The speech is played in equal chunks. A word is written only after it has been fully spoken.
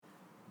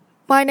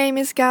My name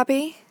is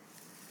Gabby,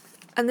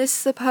 and this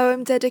is a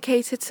poem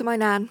dedicated to my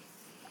nan.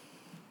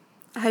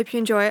 I hope you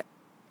enjoy it.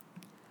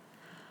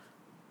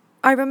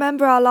 I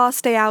remember our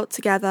last day out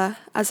together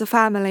as a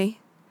family.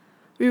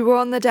 We were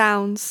on the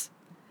downs.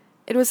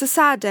 It was a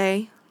sad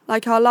day,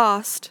 like our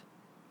last,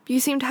 but you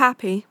seemed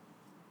happy.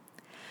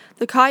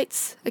 The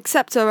kites,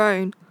 except our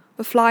own,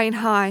 were flying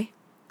high.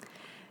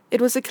 It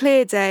was a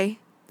clear day,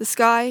 the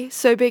sky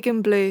so big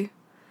and blue.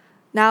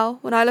 Now,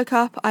 when I look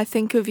up, I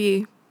think of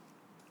you.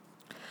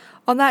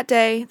 On that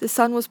day, the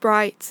sun was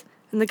bright,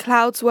 and the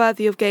clouds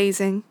worthy of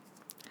gazing.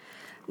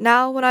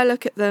 Now, when I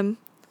look at them,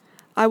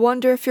 I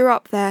wonder if you're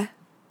up there,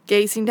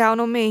 gazing down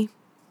on me.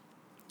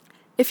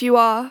 If you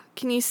are,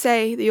 can you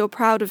say that you're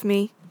proud of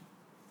me?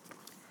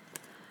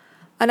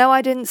 I know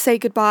I didn't say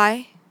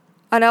goodbye.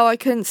 I know I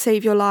couldn't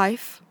save your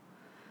life.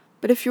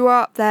 But if you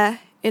are up there,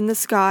 in the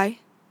sky,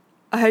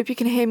 I hope you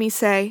can hear me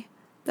say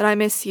that I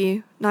miss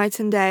you, night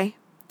and day.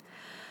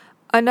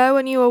 I know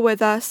when you were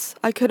with us,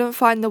 I couldn't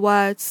find the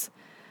words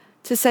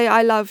to say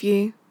I love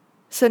you,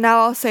 so now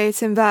I'll say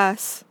it in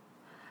verse.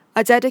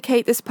 I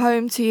dedicate this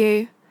poem to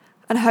you,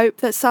 and hope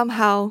that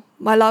somehow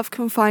my love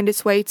can find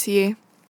its way to you.